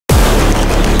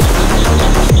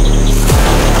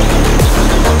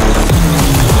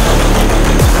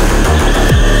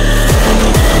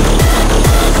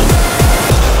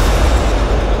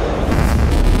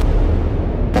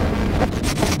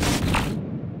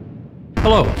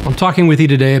Hello, I'm talking with you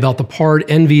today about the PARD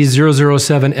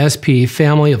NV007SP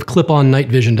family of clip-on night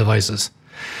vision devices.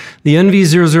 The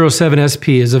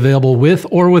NV007SP is available with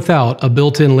or without a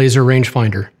built-in laser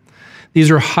rangefinder. These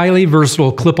are highly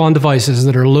versatile clip-on devices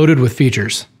that are loaded with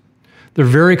features. They're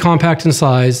very compact in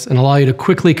size and allow you to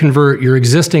quickly convert your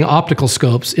existing optical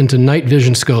scopes into night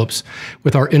vision scopes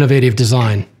with our innovative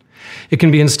design. It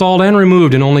can be installed and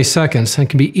removed in only seconds and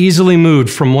can be easily moved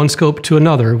from one scope to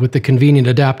another with the convenient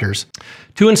adapters.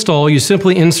 To install, you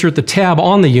simply insert the tab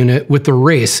on the unit with the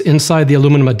race inside the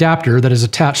aluminum adapter that is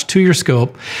attached to your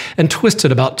scope and twist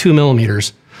it about 2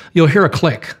 millimeters. You'll hear a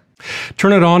click.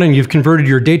 Turn it on and you've converted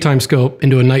your daytime scope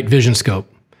into a night vision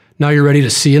scope. Now you're ready to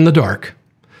see in the dark.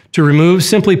 To remove,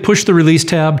 simply push the release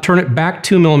tab, turn it back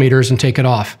 2 millimeters and take it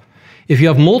off. If you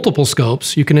have multiple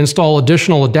scopes, you can install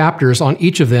additional adapters on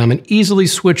each of them and easily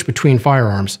switch between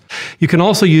firearms. You can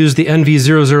also use the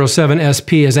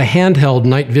NV007SP as a handheld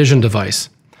night vision device.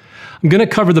 I'm going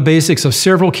to cover the basics of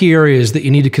several key areas that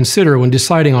you need to consider when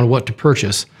deciding on what to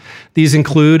purchase. These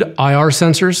include IR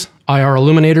sensors, IR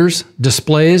illuminators,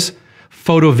 displays,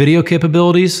 photo-video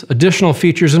capabilities, additional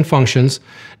features and functions,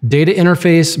 data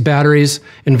interface, batteries,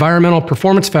 environmental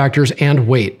performance factors, and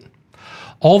weight.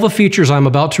 All the features I'm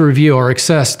about to review are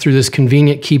accessed through this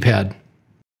convenient keypad.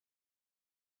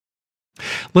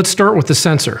 Let's start with the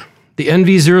sensor. The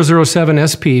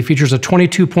NV007SP features a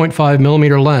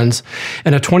 22.5mm lens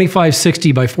and a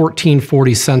 2560 by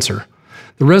 1440 sensor.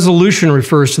 The resolution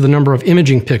refers to the number of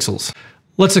imaging pixels.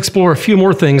 Let's explore a few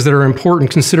more things that are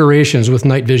important considerations with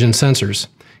night vision sensors.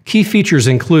 Key features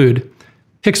include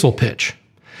pixel pitch.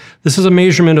 This is a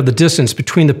measurement of the distance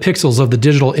between the pixels of the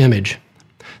digital image.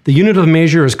 The unit of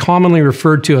measure is commonly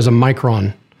referred to as a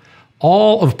micron.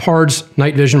 All of PARD's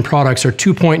night vision products are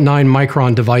 2.9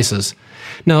 micron devices.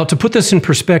 Now, to put this in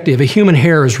perspective, a human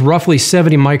hair is roughly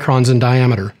 70 microns in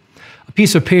diameter. A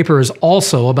piece of paper is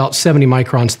also about 70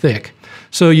 microns thick.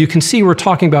 So you can see we're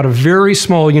talking about a very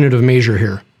small unit of measure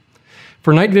here.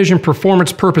 For night vision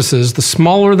performance purposes, the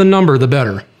smaller the number, the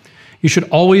better. You should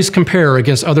always compare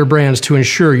against other brands to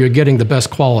ensure you're getting the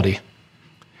best quality.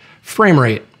 Frame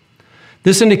rate.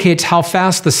 This indicates how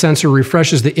fast the sensor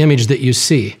refreshes the image that you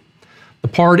see. The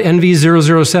PARD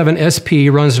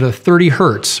NV007SP runs at a 30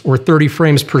 Hz or 30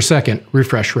 frames per second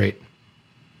refresh rate.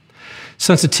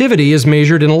 Sensitivity is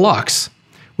measured in lux,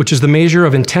 which is the measure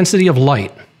of intensity of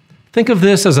light. Think of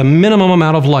this as a minimum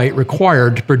amount of light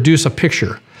required to produce a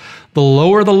picture. The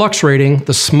lower the lux rating,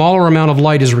 the smaller amount of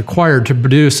light is required to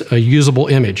produce a usable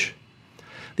image.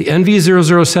 The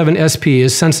NV007SP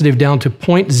is sensitive down to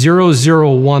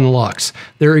 0.001 lux.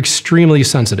 They're extremely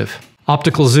sensitive.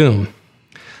 Optical zoom.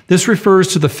 This refers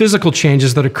to the physical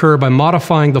changes that occur by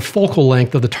modifying the focal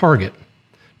length of the target.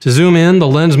 To zoom in, the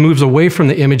lens moves away from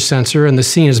the image sensor and the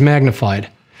scene is magnified.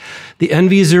 The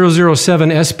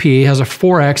NV007SP has a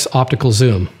 4x optical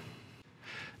zoom.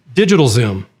 Digital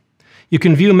zoom. You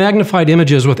can view magnified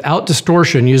images without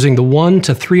distortion using the 1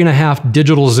 to 3.5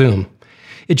 digital zoom.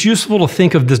 It's useful to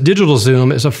think of this digital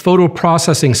zoom as a photo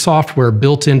processing software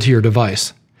built into your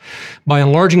device. By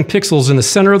enlarging pixels in the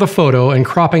center of the photo and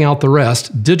cropping out the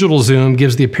rest, digital zoom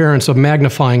gives the appearance of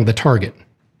magnifying the target.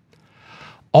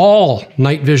 All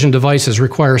night vision devices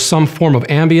require some form of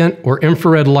ambient or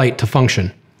infrared light to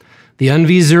function. The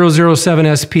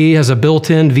NV007SP has a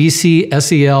built-in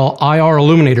VCSEL IR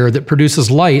illuminator that produces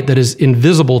light that is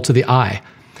invisible to the eye.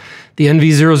 The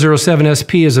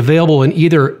NV007SP is available in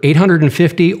either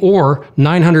 850 or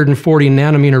 940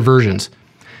 nanometer versions.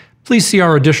 Please see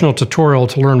our additional tutorial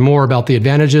to learn more about the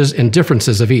advantages and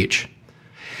differences of each.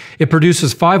 It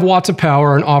produces 5 watts of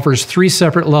power and offers 3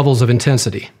 separate levels of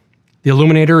intensity. The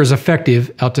illuminator is effective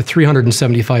out to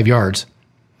 375 yards.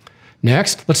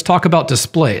 Next, let's talk about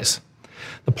displays.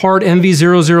 The PARD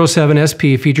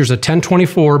NV007SP features a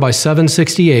 1024 by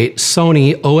 768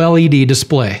 Sony OLED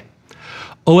display.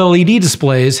 OLED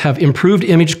displays have improved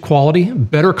image quality,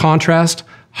 better contrast,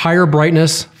 higher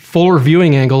brightness, fuller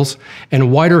viewing angles,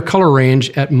 and wider color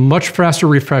range at much faster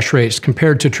refresh rates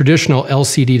compared to traditional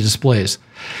LCD displays.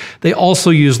 They also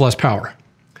use less power.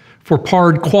 For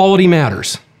PARD, quality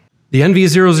matters. The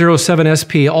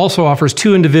NV007SP also offers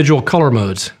 2 individual color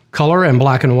modes, color and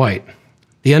black and white.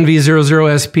 The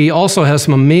NV007SP also has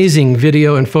some amazing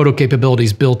video and photo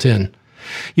capabilities built in.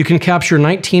 You can capture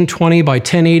 1920 by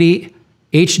 1080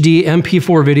 HD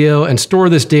MP4 video and store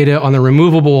this data on the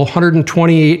removable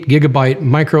 128 gigabyte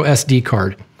micro SD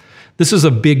card. This is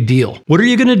a big deal. What are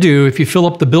you going to do if you fill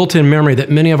up the built-in memory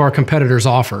that many of our competitors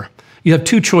offer? You have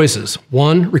 2 choices.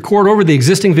 1, record over the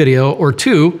existing video, or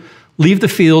 2, leave the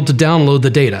field to download the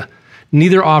data.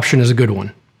 Neither option is a good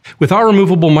one. With our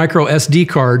removable micro SD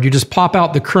card, you just pop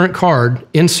out the current card,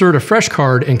 insert a fresh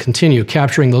card, and continue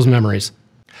capturing those memories.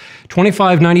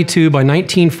 2592 by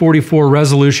 1944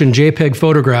 resolution JPEG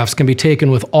photographs can be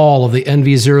taken with all of the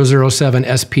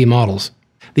NV007SP models.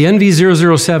 The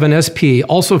NV007SP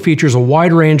also features a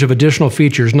wide range of additional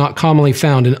features not commonly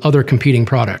found in other competing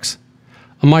products.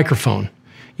 A microphone.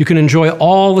 You can enjoy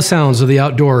all the sounds of the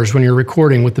outdoors when you're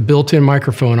recording with the built-in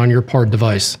microphone on your PARD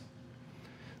device.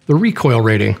 The recoil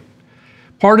rating.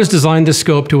 PARD has designed this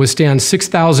scope to withstand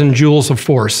 6,000 joules of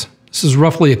force. This is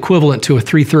roughly equivalent to a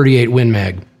 .338 Win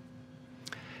Mag.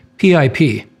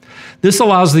 PIP. This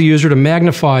allows the user to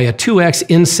magnify a 2x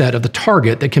inset of the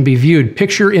target that can be viewed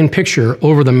picture-in-picture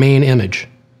over the main image.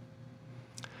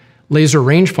 Laser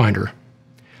rangefinder.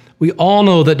 We all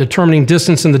know that determining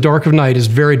distance in the dark of night is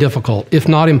very difficult, if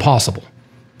not impossible.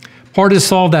 PARD has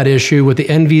solved that issue with the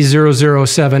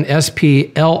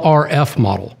NV007SP LRF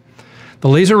model. The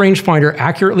laser rangefinder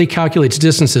accurately calculates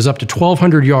distances up to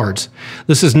 1,200 yards.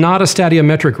 This is not a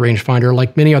stadiometric rangefinder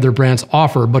like many other brands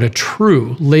offer, but a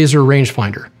true laser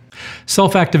rangefinder.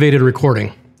 Self-activated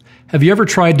recording. Have you ever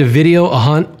tried to video a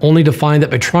hunt only to find that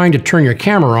by trying to turn your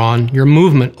camera on, your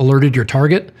movement alerted your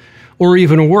target? Or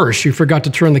even worse, you forgot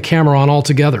to turn the camera on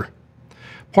altogether?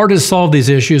 PARD has solved these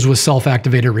issues with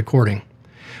self-activated recording.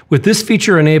 With this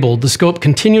feature enabled, the scope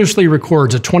continuously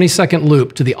records a 20-second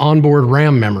loop to the onboard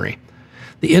RAM memory.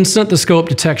 The instant the scope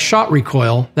detects shot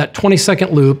recoil, that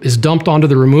 20-second loop is dumped onto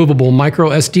the removable micro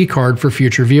SD card for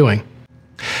future viewing.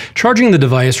 Charging the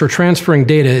device or transferring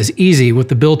data is easy with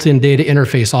the built-in data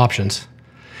interface options.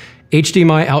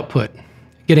 HDMI output.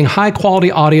 Getting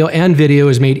high-quality audio and video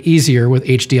is made easier with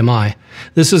HDMI.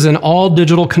 This is an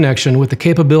all-digital connection with the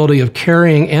capability of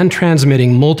carrying and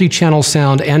transmitting multi-channel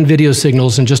sound and video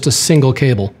signals in just a single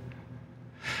cable.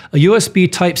 A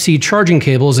USB Type-C charging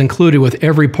cable is included with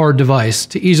every PARD device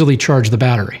to easily charge the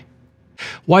battery.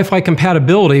 Wi-Fi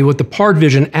compatibility with the PARD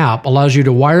Vision app allows you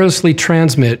to wirelessly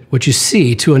transmit what you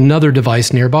see to another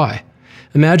device nearby.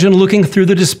 Imagine looking through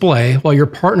the display while your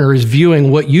partner is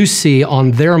viewing what you see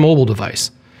on their mobile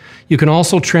device. You can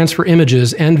also transfer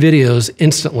images and videos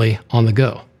instantly on the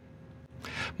go.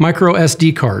 Micro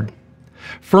SD card.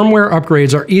 Firmware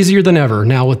upgrades are easier than ever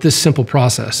now with this simple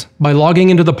process. By logging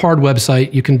into the PARD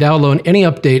website, you can download any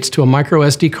updates to a micro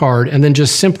SD card and then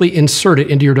just simply insert it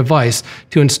into your device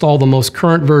to install the most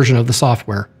current version of the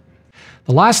software.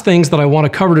 The last things that I want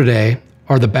to cover today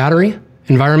are the battery,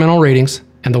 environmental ratings,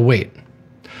 and the weight.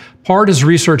 PARD has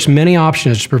researched many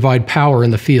options to provide power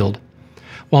in the field.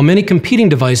 While many competing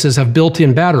devices have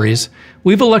built-in batteries,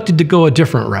 we've elected to go a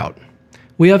different route.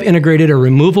 We have integrated a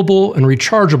removable and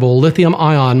rechargeable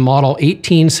lithium-ion Model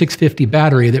 18650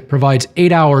 battery that provides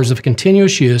 8 hours of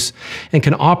continuous use and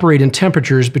can operate in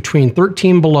temperatures between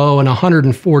 13 below and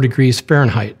 104 degrees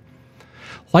Fahrenheit.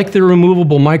 Like the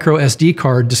removable micro SD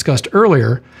card discussed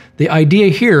earlier, the idea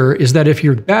here is that if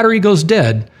your battery goes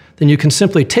dead, then you can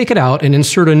simply take it out and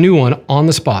insert a new one on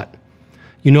the spot.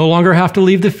 You no longer have to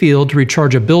leave the field to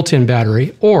recharge a built-in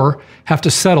battery or have to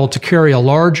settle to carry a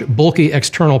large, bulky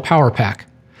external power pack.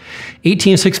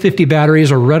 18650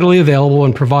 batteries are readily available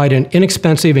and provide an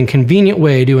inexpensive and convenient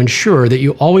way to ensure that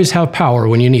you always have power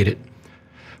when you need it.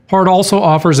 PARD also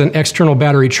offers an external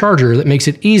battery charger that makes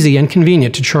it easy and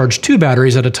convenient to charge 2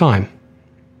 batteries at a time.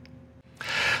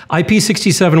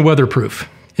 IP67 weatherproof.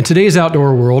 In today's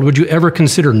outdoor world, would you ever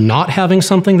consider not having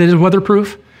something that is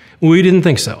weatherproof? We didn't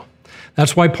think so.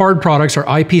 That's why PARD products are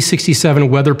IP67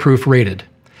 weatherproof rated.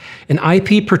 An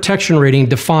IP protection rating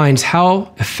defines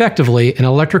how effectively an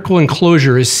electrical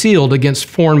enclosure is sealed against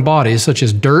foreign bodies such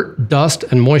as dirt, dust,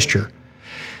 and moisture.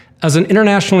 As an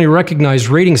internationally recognized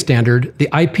rating standard, the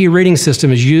IP rating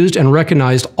system is used and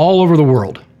recognized all over the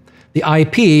world. The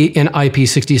IP in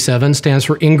IP67 stands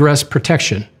for ingress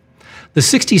protection. The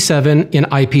 67 in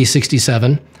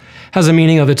IP67 has a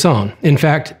meaning of its own. In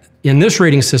fact, in this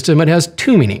rating system, it has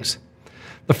 2 meanings.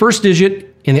 The first digit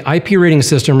in the IP rating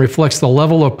system reflects the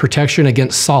level of protection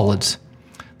against solids.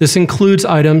 This includes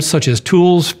items such as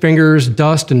tools, fingers,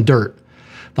 dust, and dirt.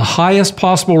 The highest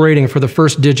possible rating for the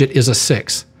first digit is a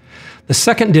 6. The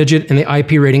second digit in the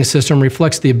IP rating system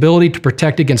reflects the ability to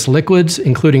protect against liquids,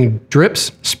 including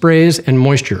drips, sprays, and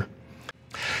moisture.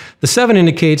 The 7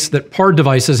 indicates that PARD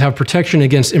devices have protection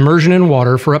against immersion in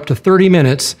water for up to 30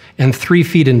 minutes and 3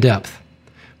 feet in depth.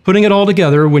 Putting it all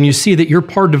together, when you see that your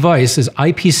PARD device is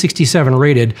IP67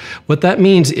 rated, what that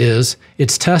means is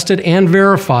it's tested and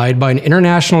verified by an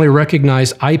internationally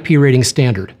recognized IP rating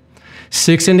standard.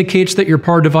 6 indicates that your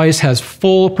PARD device has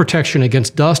full protection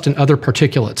against dust and other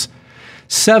particulates.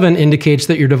 7 indicates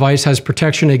that your device has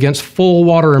protection against full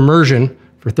water immersion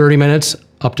for 30 minutes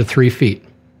up to 3 feet.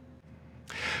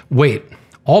 Weight.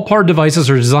 All PARD devices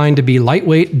are designed to be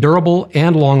lightweight, durable,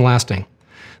 and long-lasting.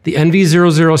 The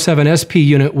NV007SP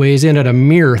unit weighs in at a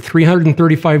mere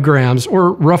 335 grams,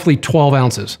 or roughly 12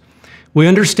 ounces. We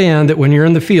understand that when you're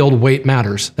in the field, weight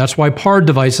matters. That's why PARD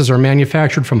devices are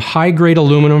manufactured from high-grade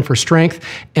aluminum for strength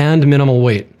and minimal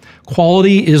weight.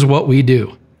 Quality is what we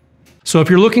do. So if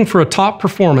you're looking for a top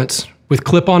performance with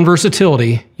clip-on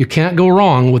versatility, you can't go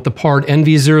wrong with the PARD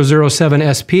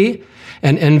NV007SP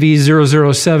and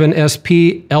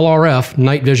NV007SP LRF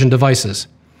night vision devices.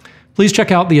 Please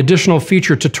check out the additional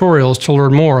feature tutorials to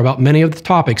learn more about many of the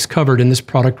topics covered in this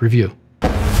product review.